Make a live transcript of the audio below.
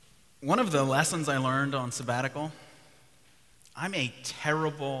One of the lessons I learned on sabbatical, I'm a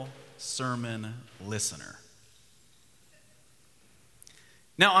terrible sermon listener.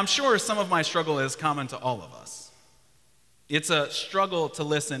 Now, I'm sure some of my struggle is common to all of us. It's a struggle to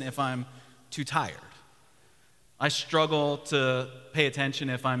listen if I'm too tired. I struggle to pay attention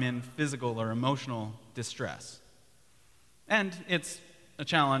if I'm in physical or emotional distress. And it's a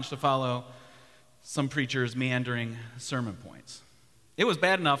challenge to follow some preachers' meandering sermon points. It was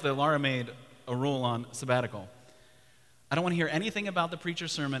bad enough that Laura made a rule on sabbatical. I don't want to hear anything about the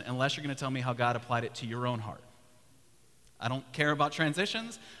preacher's sermon unless you're going to tell me how God applied it to your own heart. I don't care about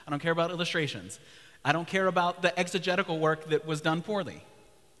transitions. I don't care about illustrations. I don't care about the exegetical work that was done poorly.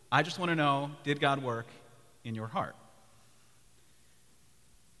 I just want to know, did God work in your heart?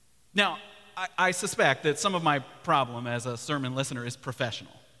 Now, I suspect that some of my problem as a sermon listener is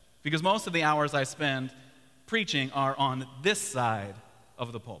professional, because most of the hours I spend preaching are on this side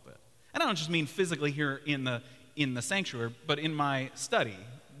of the pulpit. And I don't just mean physically here in the sanctuary, but in my study,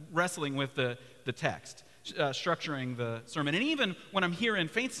 wrestling with the text, structuring the sermon. And even when I'm here in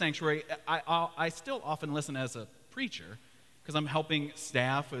Faith Sanctuary, I still often listen as a preacher, because I'm helping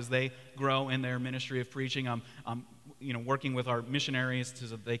staff as they grow in their ministry of preaching. I'm working with our missionaries so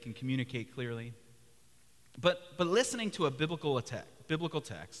that they can communicate clearly. But listening to a biblical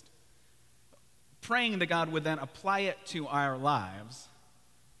text, praying that God would then apply it to our lives,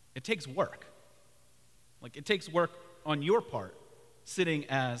 it takes work. Like, it takes work on your part, sitting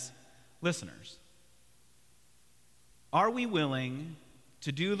as listeners. Are we willing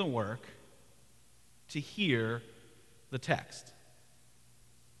to do the work to hear the text?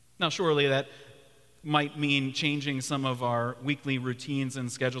 Now, surely that might mean changing some of our weekly routines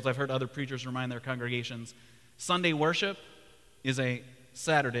and schedules. I've heard other preachers remind their congregations, Sunday worship is a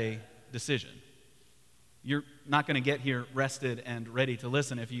Saturday decision. You're not going to get here rested and ready to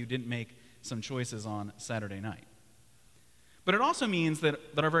listen if you didn't make some choices on Saturday night. But it also means that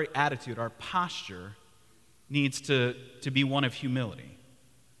our very attitude, our posture, needs to be one of humility.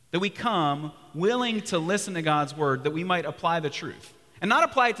 That we come willing to listen to God's word, that we might apply the truth. And not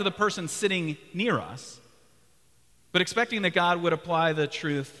apply it to the person sitting near us, but expecting that God would apply the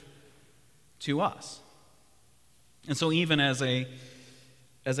truth to us. And so even as a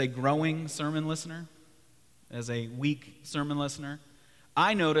growing sermon listener, as a weak sermon listener,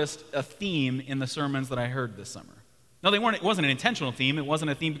 I noticed a theme in the sermons that I heard this summer. Now, it wasn't an intentional theme. It wasn't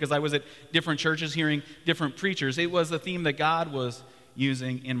a theme because I was at different churches hearing different preachers. It was a theme that God was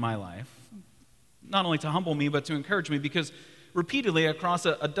using in my life, not only to humble me, but to encourage me, because repeatedly across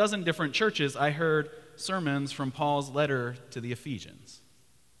a dozen different churches, I heard sermons from Paul's letter to the Ephesians.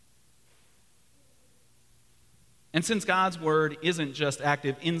 And since God's word isn't just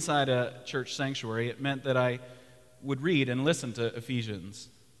active inside a church sanctuary, it meant that I would read and listen to Ephesians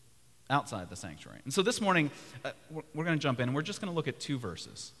outside the sanctuary. And so this morning, we're going to jump in, and we're just going to look at two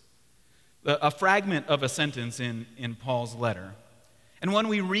verses. A fragment of a sentence in Paul's letter. And when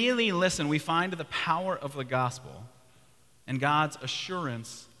we really listen, we find the power of the gospel and God's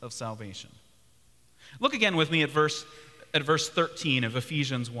assurance of salvation. Look again with me at verse 13 of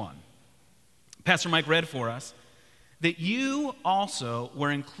Ephesians 1. Pastor Mike read for us that you also were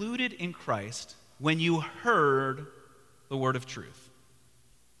included in Christ when you heard the word of truth.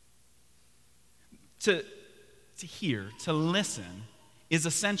 To hear, to listen, is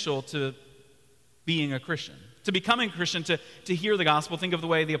essential to being a Christian. To becoming a Christian, to hear the gospel. Think of the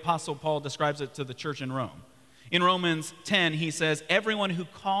way the Apostle Paul describes it to the church in Rome. In Romans 10, he says, everyone who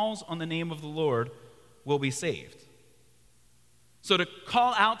calls on the name of the Lord will be saved. So to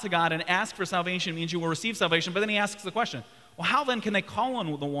call out to God and ask for salvation means you will receive salvation, but then he asks the question, well, how then can they call on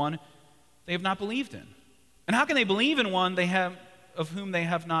the one they have not believed in? And how can they believe in one of whom they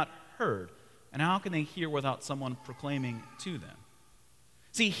have not heard? And how can they hear without someone proclaiming to them?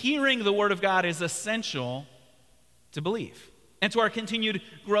 See, hearing the word of God is essential to belief and to our continued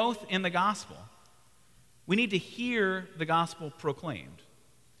growth in the gospel. We need to hear the gospel proclaimed.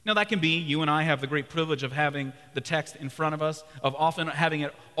 Now, that can be, you and I have the great privilege of having the text in front of us, of often having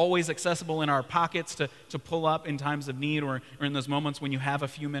it always accessible in our pockets to pull up in times of need or in those moments when you have a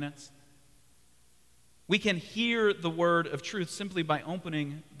few minutes. We can hear the word of truth simply by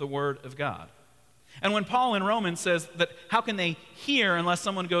opening the word of God. And when Paul in Romans says that how can they hear unless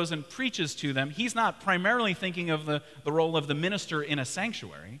someone goes and preaches to them, he's not primarily thinking of the role of the minister in a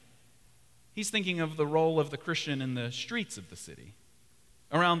sanctuary. He's thinking of the role of the Christian in the streets of the city,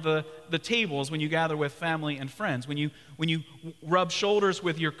 around the tables when you gather with family and friends, when you rub shoulders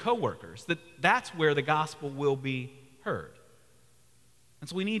with your coworkers, that's where the gospel will be heard. And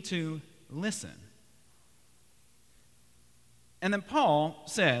so we need to listen. And then Paul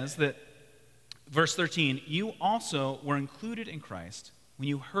says that, verse 13, you also were included in Christ when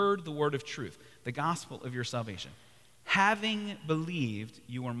you heard the word of truth, the gospel of your salvation. Having believed,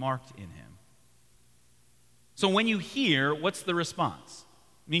 you were marked in him. So when you hear, what's the response?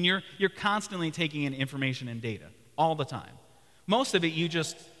 I mean, you're constantly taking in information and data all the time. Most of it you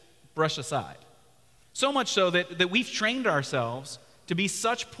just brush aside. So much so that we've trained ourselves to be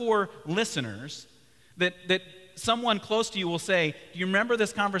such poor listeners that someone close to you will say, do you remember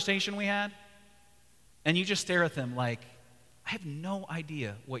this conversation we had? And you just stare at them like, I have no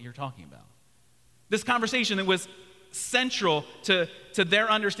idea what you're talking about. This conversation that was central to their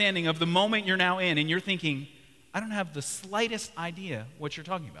understanding of the moment you're now in, and you're thinking, I don't have the slightest idea what you're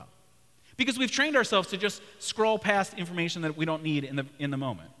talking about. Because we've trained ourselves to just scroll past information that we don't need in the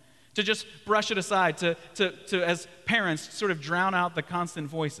moment, to just brush it aside, to as parents, sort of drown out the constant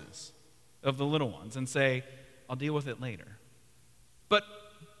voices of the little ones and say, I'll deal with it later. But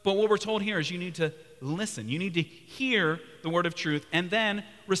what we're told here is you need to listen. You need to hear the word of truth and then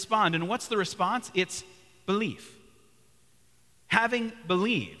respond. And what's the response? It's belief. Having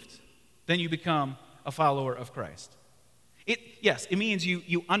believed, then you become a follower of Christ. It means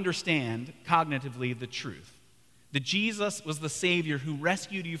you understand cognitively the truth. That Jesus was the Savior who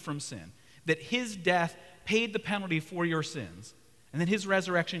rescued you from sin. That his death paid the penalty for your sins. And that his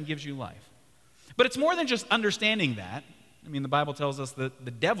resurrection gives you life. But it's more than just understanding that. I mean, the Bible tells us that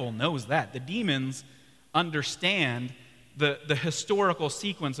the devil knows that. The demons understand the historical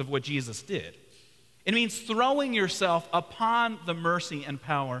sequence of what Jesus did. It means throwing yourself upon the mercy and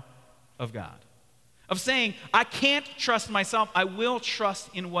power of God. Of saying, I can't trust myself, I will trust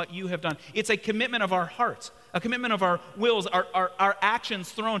in what you have done. It's a commitment of our hearts, a commitment of our wills, our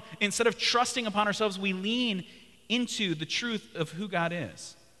actions thrown. Instead of trusting upon ourselves, we lean into the truth of who God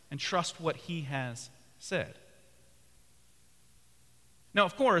is and trust what he has said. Now,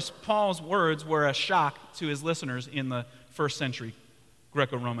 of course, Paul's words were a shock to his listeners in the first century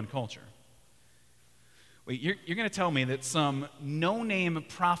Greco-Roman culture. Wait, you're going to tell me that some no-name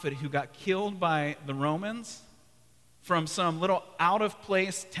prophet who got killed by the Romans from some little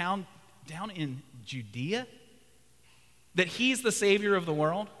out-of-place town down in Judea, that he's the Savior of the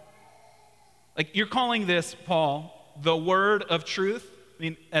world? Like, you're calling this, Paul, the word of truth? I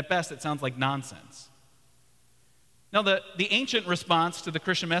mean, at best, it sounds like nonsense. Now, the ancient response to the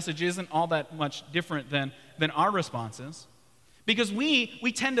Christian message isn't all that much different than our responses. Because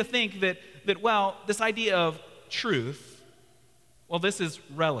we tend to think that, well, this idea of truth, well, this is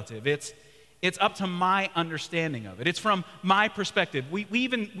relative. It's up to my understanding of it. It's from my perspective. We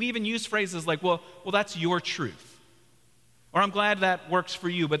even use phrases like, well, that's your truth. Or I'm glad that works for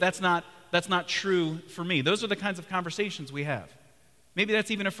you, but that's not true for me. Those are the kinds of conversations we have. Maybe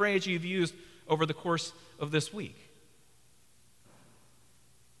that's even a phrase you've used over the course of this week.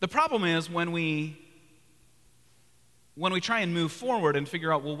 The problem is when we try and move forward and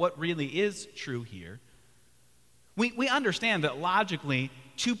figure out, well, what really is true here, we understand that logically,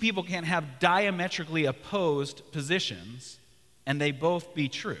 two people can't have diametrically opposed positions and they both be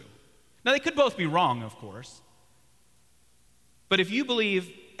true. Now, they could both be wrong, of course. But if you believe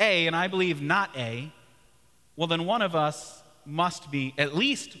A and I believe not A, well, then at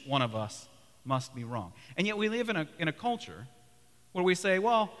least one of us must be wrong. And yet we live in a culture where we say,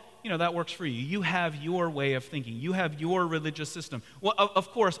 well, that works for you. You have your way of thinking. You have your religious system. Well,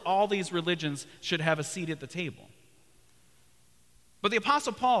 of course, all these religions should have a seat at the table. But the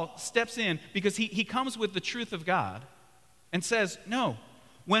Apostle Paul steps in because he comes with the truth of God and says, no,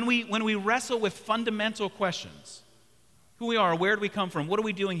 when we wrestle with fundamental questions, who we are, where do we come from, what are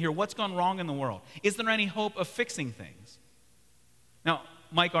we doing here, what's gone wrong in the world, is there any hope of fixing things? Now,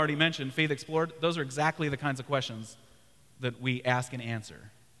 Mike already mentioned Faith Explored. Those are exactly the kinds of questions that we ask and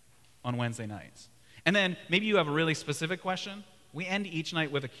answer on Wednesday nights. And then maybe you have a really specific question. We end each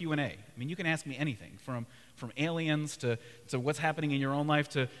night with a Q&A. I mean, you can ask me anything from aliens to what's happening in your own life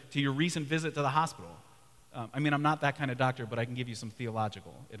to your recent visit to the hospital. I'm not that kind of doctor, but I can give you some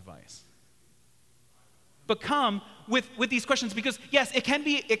theological advice. But come with these questions because, yes, it can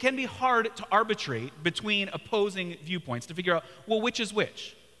be hard to arbitrate between opposing viewpoints to figure out, well, which is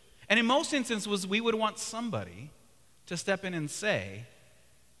which. And in most instances, we would want somebody to step in and say,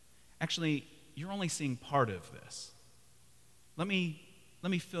 actually, you're only seeing part of this. Let me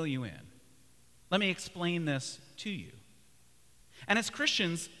fill you in. Let me explain this to you. And as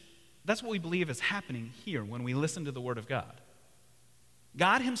Christians, that's what we believe is happening here when we listen to the Word of God.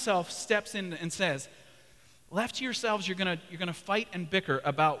 God himself steps in and says, left to yourselves, you're going to fight and bicker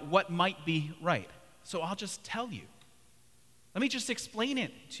about what might be right. So I'll just tell you. Let me just explain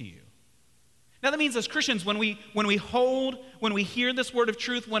it to you. Now that means as Christians, when we hear this word of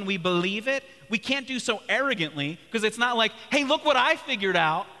truth, when we believe it, we can't do so arrogantly, because it's not like, hey, look what I figured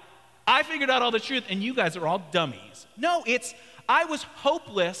out. I figured out all the truth, and you guys are all dummies. No, it's, I was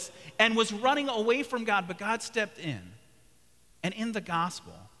hopeless and was running away from God, but God stepped in. And in the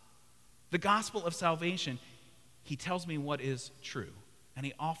gospel of salvation, he tells me what is true. And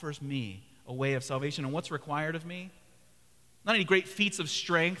he offers me a way of salvation. And what's required of me? Not any great feats of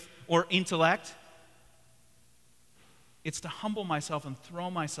strength or intellect. It's to humble myself and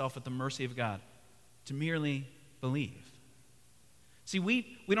throw myself at the mercy of God, to merely believe. See,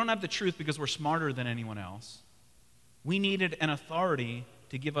 we don't have the truth because we're smarter than anyone else. We needed an authority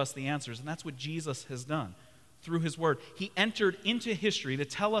to give us the answers, and that's what Jesus has done through his word. He entered into history to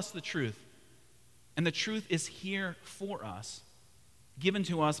tell us the truth, and the truth is here for us, given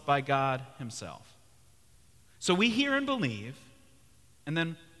to us by God himself. So we hear and believe, and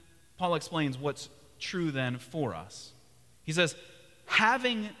then Paul explains what's true then for us. He says,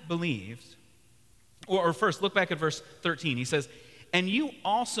 having believed, or first, look back at verse 13. He says, and you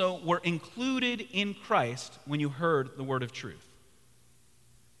also were included in Christ when you heard the word of truth.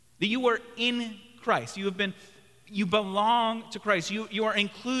 That you were in Christ. You belong to Christ. You are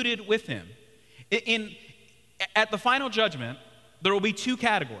included with him. At the final judgment, there will be two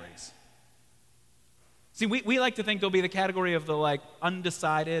categories. See, we like to think there'll be the category of the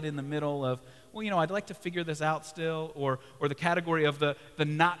undecided in the middle of, well, I'd like to figure this out still, or the category of the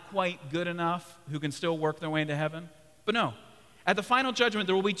not quite good enough who can still work their way into heaven. But no, at the final judgment,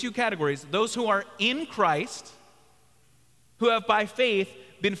 there will be two categories. Those who are in Christ, who have by faith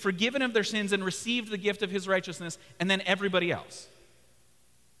been forgiven of their sins and received the gift of his righteousness, and then everybody else.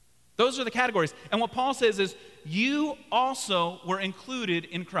 Those are the categories. And what Paul says is, you also were included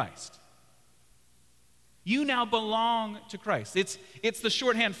in Christ. You now belong to Christ. It's the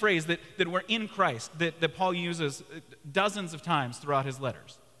shorthand phrase that we're in Christ that Paul uses dozens of times throughout his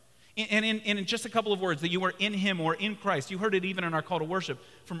letters. And in just a couple of words, that you were in him or in Christ. You heard it even in our call to worship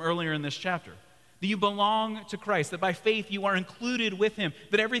from earlier in this chapter. That you belong to Christ, that by faith you are included with him,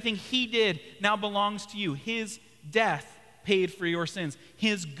 that everything he did now belongs to you. His death paid for your sins.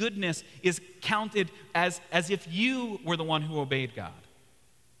 His goodness is counted as if you were the one who obeyed God.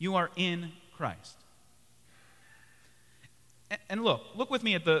 You are in Christ. And look with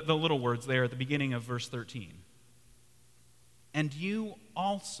me at the little words there at the beginning of verse 13. And you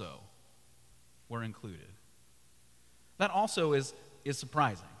also were included. That also is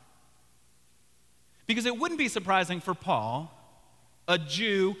surprising. Because it wouldn't be surprising for Paul, a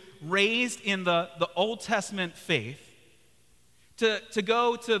Jew raised in the Old Testament faith, to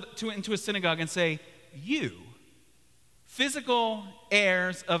go into a synagogue and say, you, physical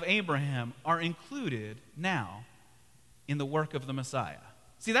heirs of Abraham, are included now in the work of the Messiah.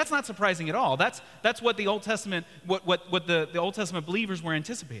 See, that's not surprising at all. That's what the Old Testament, what the Old Testament believers were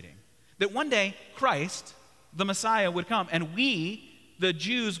anticipating. That one day, Christ, the Messiah, would come, and we, the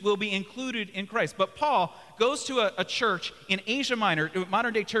Jews, will be included in Christ. But Paul goes to a church in Asia Minor,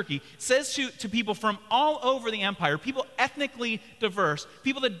 modern-day Turkey, says to people from all over the empire, people ethnically diverse,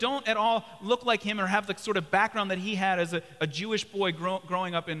 people that don't at all look like him or have the sort of background that he had as a Jewish boy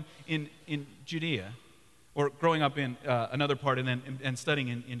growing up in Judea, or growing up in another part and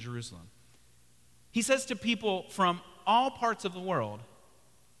studying in Jerusalem. He says to people from all parts of the world,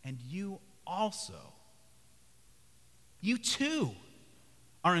 and you also, you too,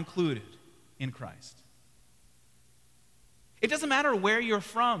 are included in Christ. It doesn't matter where you're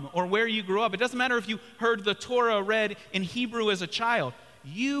from or where you grew up. It doesn't matter if you heard the Torah read in Hebrew as a child.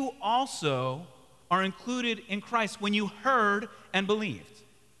 You also are included in Christ when you heard and believed.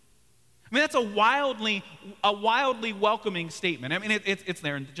 I mean, that's a wildly welcoming statement. I mean, it's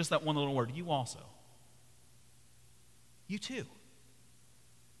there in just that one little word. You also. You too.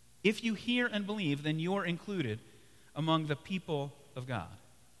 If you hear and believe, then you're included among the people of God.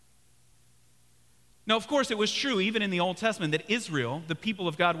 Now, of course, it was true even in the Old Testament that Israel, the people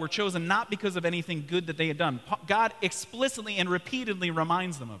of God, were chosen not because of anything good that they had done. God explicitly and repeatedly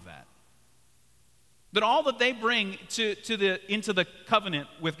reminds them of that. That all that they bring into the covenant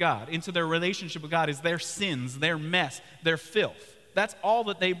with God, into their relationship with God, is their sins, their mess, their filth. That's all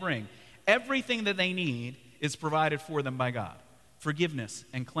that they bring. Everything that they need is provided for them by God. Forgiveness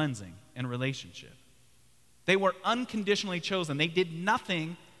and cleansing and relationship. They were unconditionally chosen. They did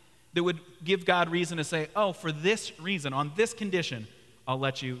nothing that would give God reason to say, oh, for this reason, on this condition, I'll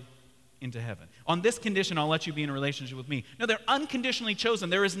let you into heaven. On this condition, I'll let you be in a relationship with me. No, they're unconditionally chosen.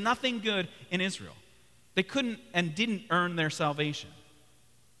 There is nothing good in Israel. They couldn't and didn't earn their salvation.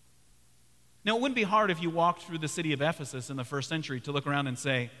 Now, it wouldn't be hard if you walked through the city of Ephesus in the first century to look around and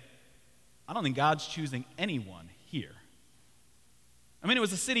say, I don't think God's choosing anyone here. I mean, it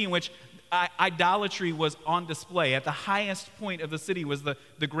was a city in which idolatry was on display. At the highest point of the city was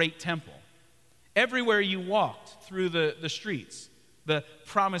the great temple. Everywhere you walked through the streets, the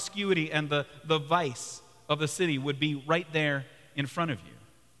promiscuity and the vice of the city would be right there in front of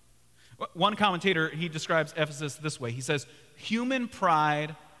you. One commentator, he describes Ephesus this way. He says, human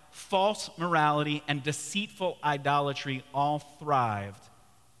pride, false morality, and deceitful idolatry all thrived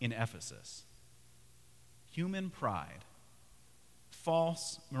in Ephesus. Human pride,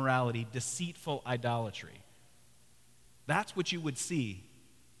 false morality, deceitful idolatry. That's what you would see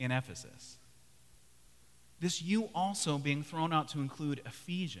in Ephesus. This you also being thrown out to include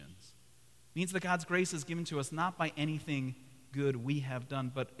Ephesians means that God's grace is given to us not by anything good we have done,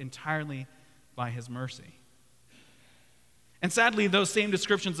 but entirely by his mercy. And sadly, those same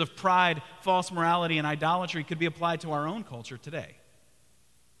descriptions of pride, false morality, and idolatry could be applied to our own culture today.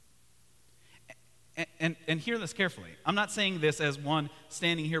 And hear this carefully. I'm not saying this as one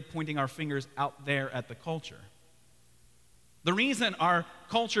standing here pointing our fingers out there at the culture. The reason our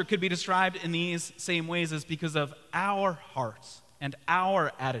culture could be described in these same ways is because of our hearts and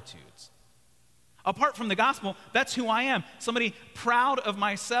our attitudes. Apart from the gospel, that's who I am. Somebody proud of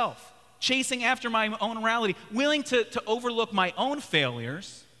myself, chasing after my own morality, willing to overlook my own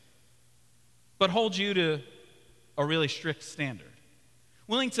failures, but hold you to a really strict standard.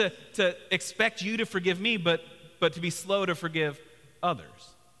 Willing to expect you to forgive me, but to be slow to forgive others.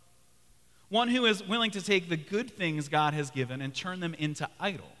 One who is willing to take the good things God has given and turn them into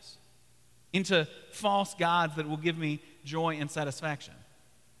idols, into false gods that will give me joy and satisfaction.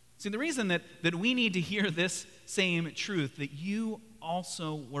 See, the reason that we need to hear this same truth, that you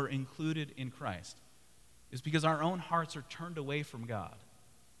also were included in Christ, is because our own hearts are turned away from God,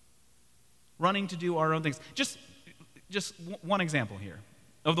 running to do our own things. Just one example here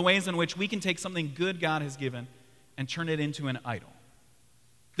of the ways in which we can take something good God has given and turn it into an idol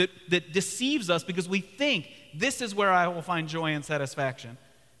that deceives us because we think this is where I will find joy and satisfaction,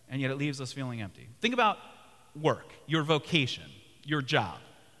 and yet it leaves us feeling empty. Think about work, your vocation, your job.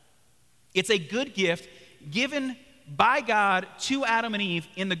 It's a good gift given by God to Adam and Eve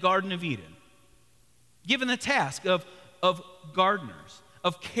in the Garden of Eden. Given the task of gardeners,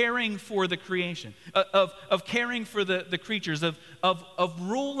 of caring for the creation, of caring for the creatures, of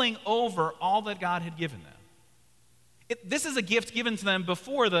ruling over all that God had given them. This is a gift given to them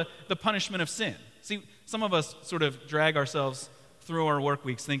before the punishment of sin. See, some of us sort of drag ourselves through our work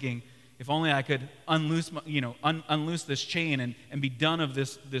weeks thinking, if only I could unloose this chain and be done of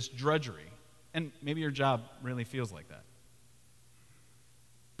this drudgery. And maybe your job really feels like that.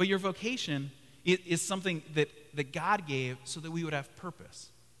 But your vocation is something that God gave so that we would have purpose,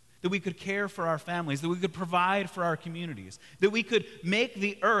 that we could care for our families, that we could provide for our communities, that we could make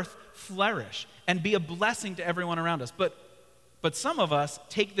the earth flourish and be a blessing to everyone around us. But some of us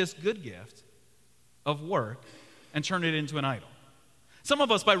take this good gift of work and turn it into an idol. Some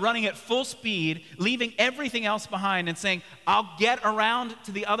of us, by running at full speed, leaving everything else behind and saying, I'll get around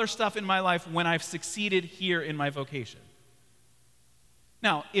to the other stuff in my life when I've succeeded here in my vocation.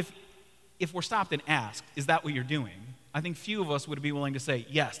 Now, if we're stopped and asked, is that what you're doing? I think few of us would be willing to say,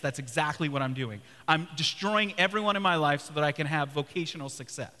 yes, that's exactly what I'm doing. I'm destroying everyone in my life so that I can have vocational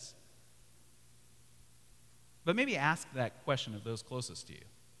success. But maybe ask that question of those closest to you.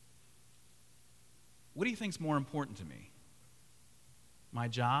 What do you think is more important to me? My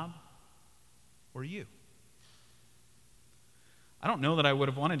job or you? I don't know that I would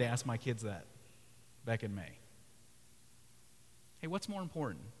have wanted to ask my kids that back in May. Hey, what's more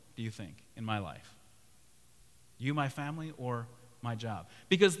important, do you think, in my life? You, my family, or my job?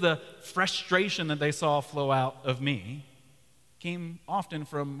 Because the frustration that they saw flow out of me came often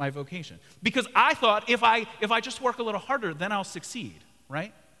from my vocation. Because I thought if I just work a little harder, then I'll succeed,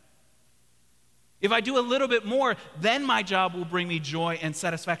 right? If I do a little bit more, then my job will bring me joy and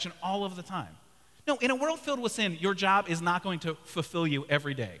satisfaction all of the time. No, in a world filled with sin, your job is not going to fulfill you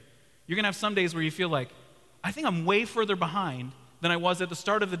every day. You're going to have some days where you feel like, I think I'm way further behind than I was at the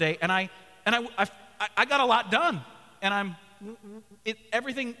start of the day, and I got a lot done, and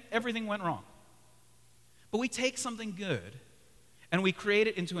everything went wrong. But we take something good and we create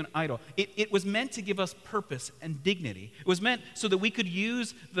it into an idol. It was meant to give us purpose and dignity. It was meant so that we could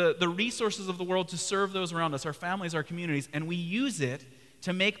use the resources of the world to serve those around us, our families, our communities, and we use it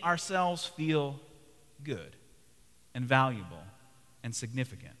to make ourselves feel good and valuable and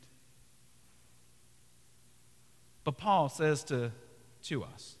significant. But Paul says to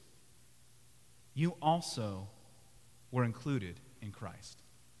us, you also were included in Christ.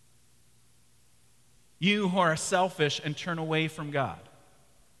 You who are selfish and turn away from God.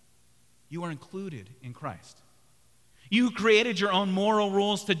 You are included in Christ. You who created your own moral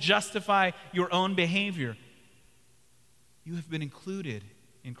rules to justify your own behavior, you have been included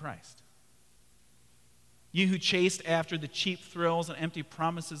in Christ. You who chased after the cheap thrills and empty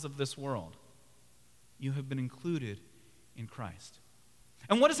promises of this world, you have been included in Christ.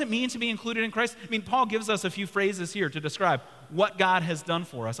 And what does it mean to be included in Christ? I mean, Paul gives us a few phrases here to describe what God has done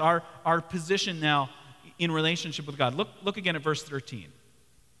for us, our position now in relationship with God. Look again at verse 13.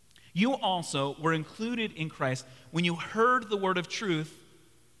 You also were included in Christ when you heard the word of truth,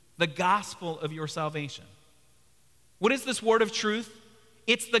 the gospel of your salvation. What is this word of truth?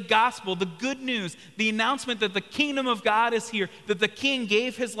 It's the gospel, the good news, the announcement that the kingdom of God is here, that the King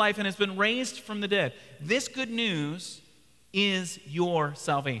gave his life and has been raised from the dead. This good news is your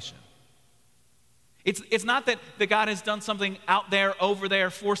salvation. It's not that God has done something out there, over there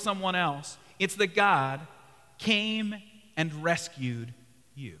for someone else. It's that God came and rescued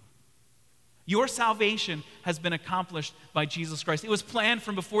you. Your salvation has been accomplished by Jesus Christ. It was planned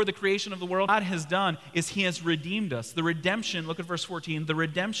from before the creation of the world. What God has done is he has redeemed us. The redemption, look at verse 14, the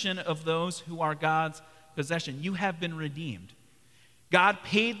redemption of those who are God's possession. You have been redeemed. God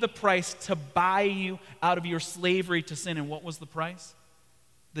paid the price to buy you out of your slavery to sin. And what was the price?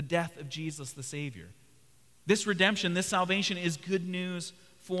 The death of Jesus the Savior. This redemption, this salvation is good news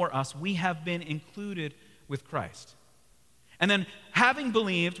for us. We have been included with Christ. And then, having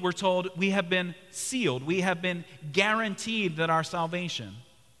believed, we're told we have been sealed. We have been guaranteed that our salvation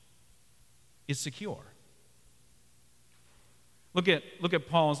is secure. Look at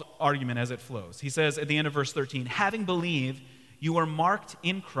Paul's argument as it flows. He says at the end of verse 13, having believed, you are marked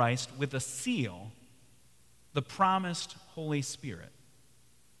in Christ with a seal, the promised Holy Spirit.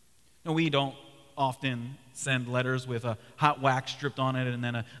 Now, we don't often send letters with a hot wax dripped on it and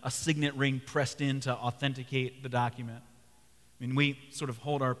then a signet ring pressed in to authenticate the document. I mean, we sort of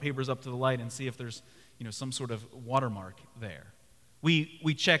hold our papers up to the light and see if there's, some sort of watermark there.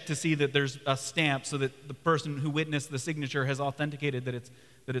 We check to see that there's a stamp so that the person who witnessed the signature has authenticated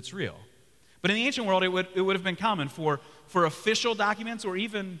that it's real. But in the ancient world, it would have been common for official documents or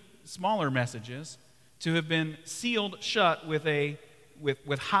even smaller messages to have been sealed shut with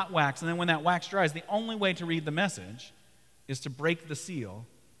hot wax, and then when that wax dries, the only way to read the message is to break the seal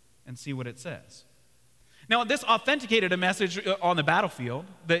and see what it says. Now, this authenticated a message on the battlefield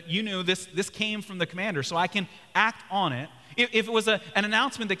that you knew this came from the commander, so I can act on it. If it was an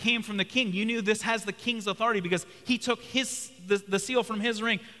announcement that came from the king, you knew this has the king's authority because he took the seal from his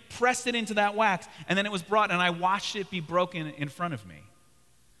ring, pressed it into that wax, and then it was brought, and I watched it be broken in front of me.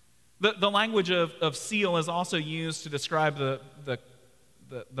 The language of seal is also used to describe the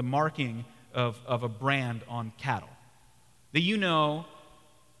marking of a brand on cattle. That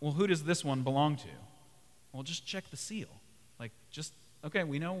well, who does this one belong to? Well, just check the seal. Okay,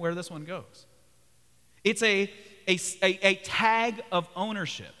 we know where this one goes. It's a tag of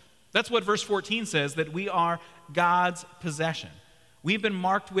ownership. That's what verse 14 says, that we are God's possession. We've been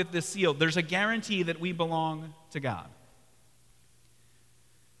marked with this seal. There's a guarantee that we belong to God.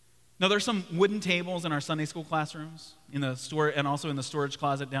 Now, there's some wooden tables in our Sunday school classrooms, in the store, and also in the storage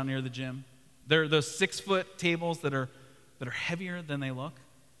closet down near the gym. They're those 6-foot tables that are heavier than they look.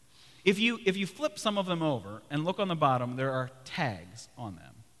 If you flip some of them over and look on the bottom, there are tags on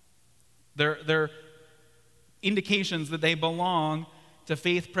them. They're indications that they belong to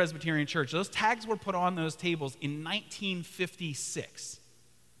Faith Presbyterian Church. Those tags were put on those tables in 1956.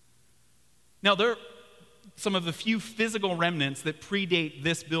 Now, they're some of the few physical remnants that predate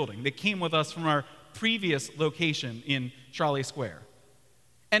this building, that came with us from our previous location in Charlie Square.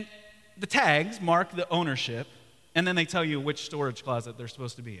 And the tags mark the ownership, and then they tell you which storage closet they're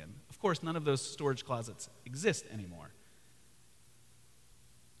supposed to be in. Of course, none of those storage closets exist anymore.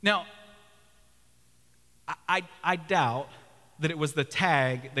 Now, I doubt that it was the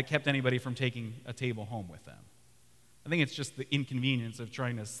tag that kept anybody from taking a table home with them. I think it's just the inconvenience of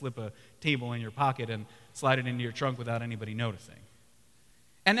trying to slip a table in your pocket and slide it into your trunk without anybody noticing.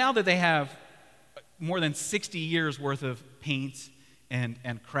 And now that they have more than 60 years worth of paint and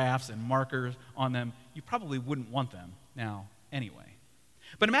crafts and markers on them, you probably wouldn't want them now anyway.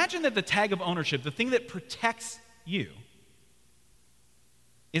 But imagine that the tag of ownership, the thing that protects you,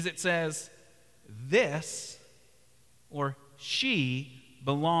 is it says, this or she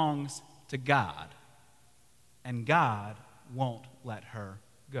belongs to God, and God won't let her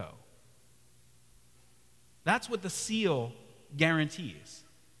go. That's what the seal guarantees.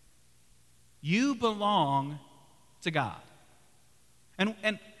 You belong to God.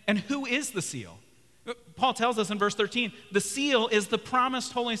 And who is the seal? Paul tells us in verse 13, the seal is the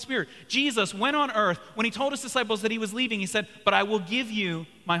promised Holy Spirit. Jesus went on earth. When he told his disciples that he was leaving, he said, but I will give you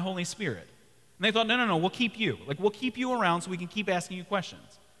my Holy Spirit. And they thought, no, we'll keep you. We'll keep you around so we can keep asking you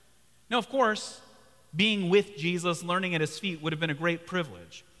questions. Now, of course, being with Jesus, learning at his feet would have been a great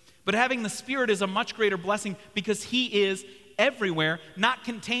privilege. But having the Spirit is a much greater blessing because he is everywhere, not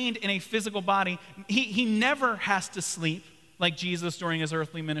contained in a physical body. He never has to sleep like Jesus during his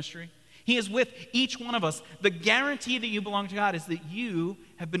earthly ministry. He is with each one of us. The guarantee that you belong to God is that you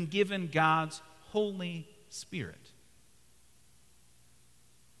have been given God's Holy Spirit.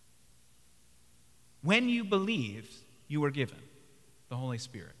 When you believed, you were given the Holy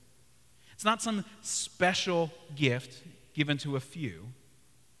Spirit. It's not some special gift given to a few.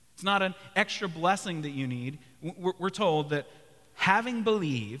 It's not an extra blessing that you need. We're told that having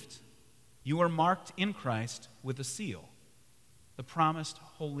believed, you are marked in Christ with a seal, the promised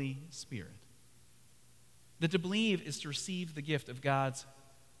Holy Spirit. That to believe is to receive the gift of God's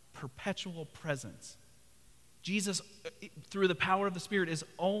perpetual presence. Jesus, through the power of the Spirit, is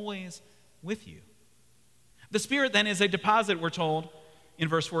always with you. The Spirit then is a deposit, we're told in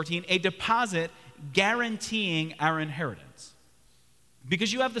verse 14, a deposit guaranteeing our inheritance.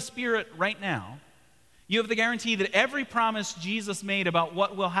 Because you have the Spirit right now, you have the guarantee that every promise Jesus made about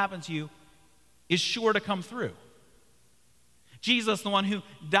what will happen to you is sure to come through. Jesus, the one who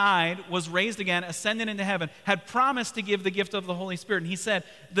died, was raised again, ascended into heaven, had promised to give the gift of the Holy Spirit. And he said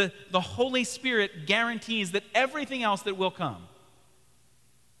the Holy Spirit guarantees that everything else that will come,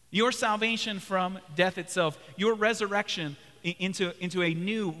 your salvation from death itself, your resurrection into a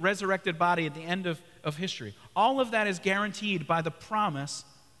new resurrected body at the end of history, all of that is guaranteed by the promise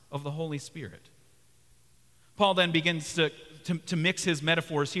of the Holy Spirit. Paul then begins to mix his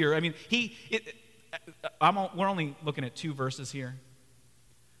metaphors here. I mean, we're only looking at 2 verses here.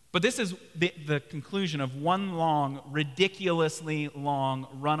 But this is the conclusion of one long, ridiculously long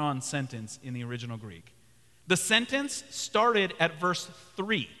run-on sentence in the original Greek. The sentence started at verse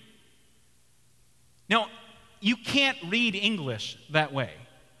 3. Now, you can't read English that way.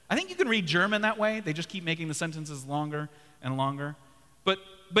 I think you can read German that way. They just keep making the sentences longer and longer.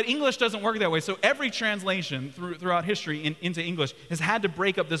 But English doesn't work that way. So every translation throughout history into English has had to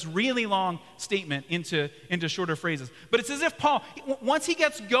break up this really long statement into shorter phrases. But it's as if Paul, once he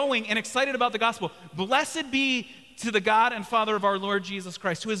gets going and excited about the gospel, blessed be to the God and Father of our Lord Jesus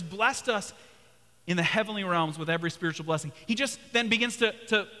Christ, who has blessed us in the heavenly realms with every spiritual blessing. He just then begins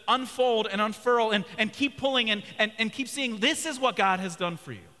to unfold and unfurl and keep pulling and keep seeing this is what God has done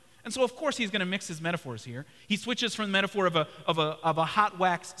for you. And so, of course, he's going to mix his metaphors here. He switches from the metaphor of a hot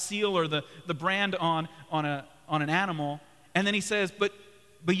wax seal or the brand on an animal, and then he says, but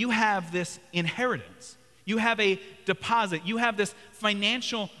you have this inheritance. You have a deposit. You have this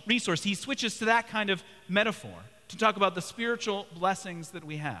financial resource. He switches to that kind of metaphor to talk about the spiritual blessings that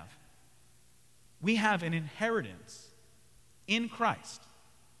we have. We have an inheritance in Christ.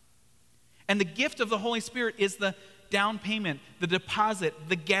 And the gift of the Holy Spirit is the down payment, the deposit,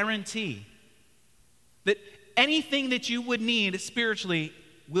 the guarantee that anything that you would need spiritually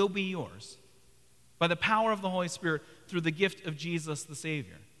will be yours by the power of the Holy Spirit through the gift of Jesus the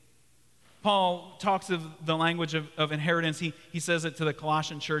Savior. Paul talks of the language of inheritance. He says it to the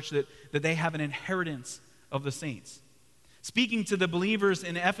Colossian church that they have an inheritance of the saints. Speaking to the believers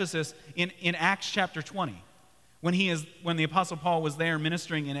in Ephesus in Acts chapter 20, when the Apostle Paul was there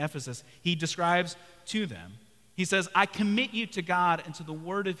ministering in Ephesus, he describes to them, he says, I commit you to God and to the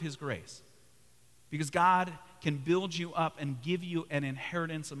word of his grace, because God can build you up and give you an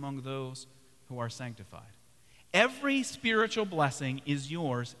inheritance among those who are sanctified. Every spiritual blessing is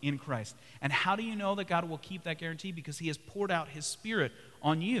yours in Christ. And how do you know that God will keep that guarantee? Because he has poured out his Spirit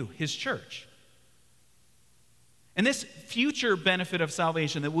on you, his church. And this future benefit of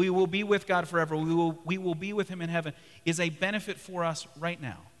salvation, that we will be with God forever, we will be with him in heaven, is a benefit for us right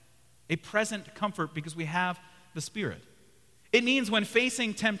now. A present comfort because we have the Spirit. It means when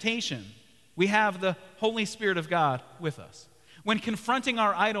facing temptation, we have the Holy Spirit of God with us. When confronting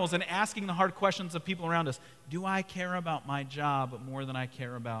our idols and asking the hard questions of people around us, do I care about my job more than I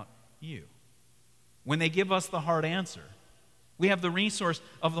care about you? When they give us the hard answer, we have the resource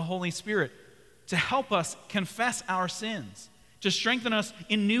of the Holy Spirit to help us confess our sins, to strengthen us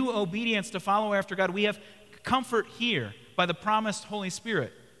in new obedience to follow after God. We have comfort here by the promised Holy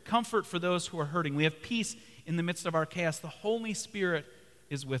Spirit, comfort for those who are hurting. We have peace in the midst of our chaos. The Holy Spirit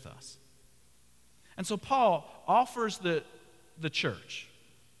is with us. And so Paul offers the church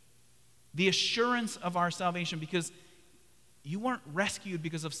the assurance of our salvation, because you weren't rescued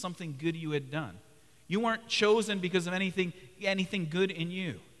because of something good you had done. You weren't chosen because of anything good in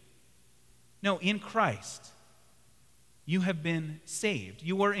you. No, in Christ, you have been saved.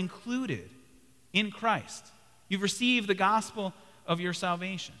 You are included in Christ. You've received the gospel of your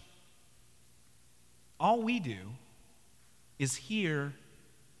salvation. All we do is hear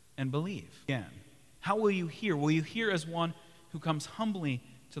and believe. Again, how will you hear? Will you hear as one who comes humbly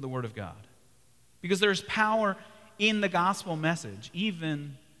to the Word of God? Because there's power in the gospel message,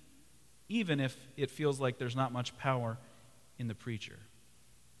 even if it feels like there's not much power in the preacher.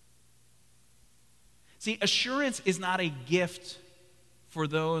 See, assurance is not a gift for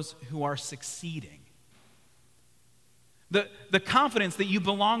those who are succeeding. The confidence that you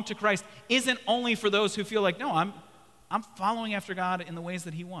belong to Christ isn't only for those who feel like, no, I'm following after God in the ways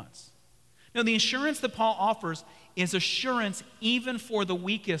that He wants. No, the assurance that Paul offers is assurance even for the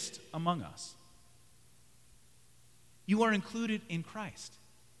weakest among us. You are included in Christ.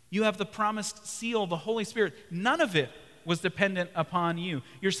 You have the promised seal, the Holy Spirit. None of it was dependent upon you.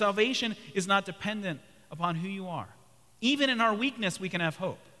 Your salvation is not dependent upon who you are. Even in our weakness, we can have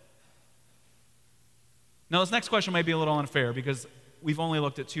hope. Now, this next question might be a little unfair because we've only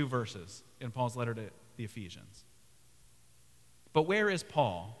looked at 2 verses in Paul's letter to the Ephesians. But where is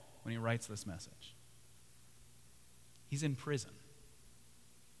Paul when he writes this message? He's in prison.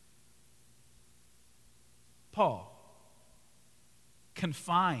 Paul,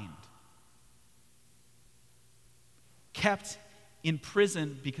 confined, kept in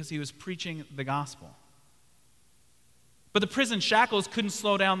prison because he was preaching the gospel. But the prison shackles couldn't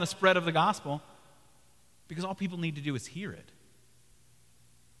slow down the spread of the gospel because all people need to do is hear it.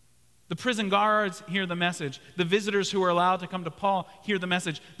 The prison guards hear the message. The visitors who are allowed to come to Paul hear the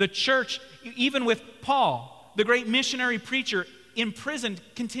message. The church, even with Paul, the great missionary preacher, in prison,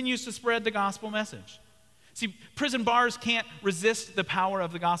 continues to spread the gospel message. See, prison bars can't resist the power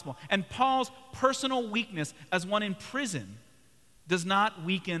of the gospel. And Paul's personal weakness as one in prison does not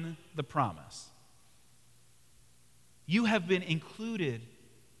weaken the promise. You have been included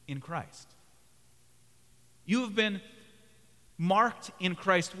in Christ. You have been marked in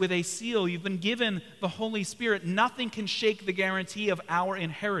Christ with a seal. You've been given the Holy Spirit. Nothing can shake the guarantee of our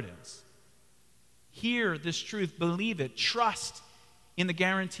inheritance. Hear this truth, believe it, trust in the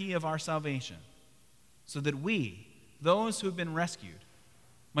guarantee of our salvation, so that we, those who have been rescued,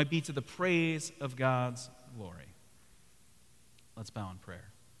 might be to the praise of God's glory. Let's bow in prayer.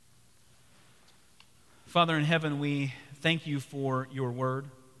 Father in heaven, we thank you for your word,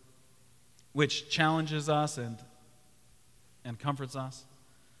 which challenges us and comforts us.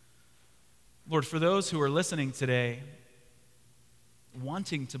 Lord, for those who are listening today,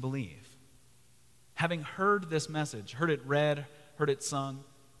 wanting to believe, having heard this message, heard it read, heard it sung,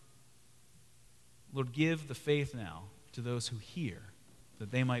 Lord, give the faith now to those who hear,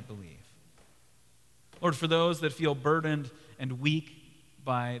 that they might believe. Lord, for those that feel burdened and weak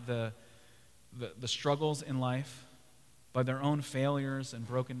by the struggles in life, by their own failures and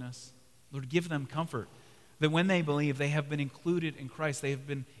brokenness, Lord, give them comfort that when they believe, they have been included in Christ. They have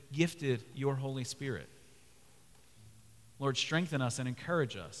been gifted your Holy Spirit. Lord, strengthen us and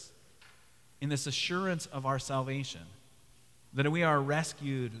encourage us in this assurance of our salvation, that we are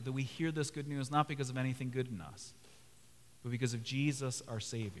rescued, that we hear this good news not because of anything good in us, but because of Jesus, our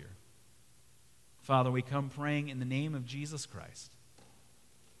Savior. Father, we come praying in the name of Jesus Christ.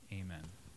 Amen.